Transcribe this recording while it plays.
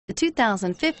The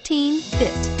 2015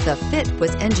 Fit. The Fit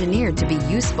was engineered to be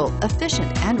useful, efficient,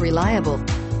 and reliable.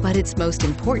 But its most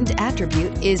important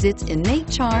attribute is its innate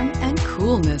charm and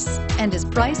coolness, and is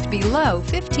priced below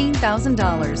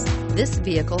 $15,000. This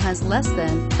vehicle has less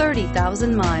than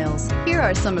 30,000 miles. Here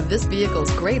are some of this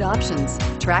vehicle's great options: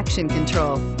 traction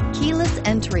control, keyless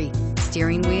entry,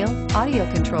 steering wheel audio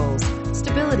controls,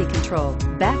 stability control,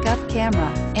 backup camera,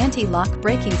 anti-lock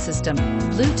braking system,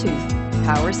 Bluetooth,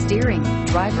 power steering,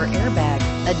 driver airbag,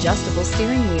 adjustable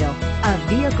steering wheel. A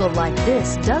vehicle like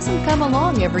this doesn't come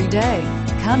along every day.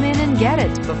 Come in and get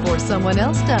it before someone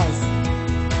else does.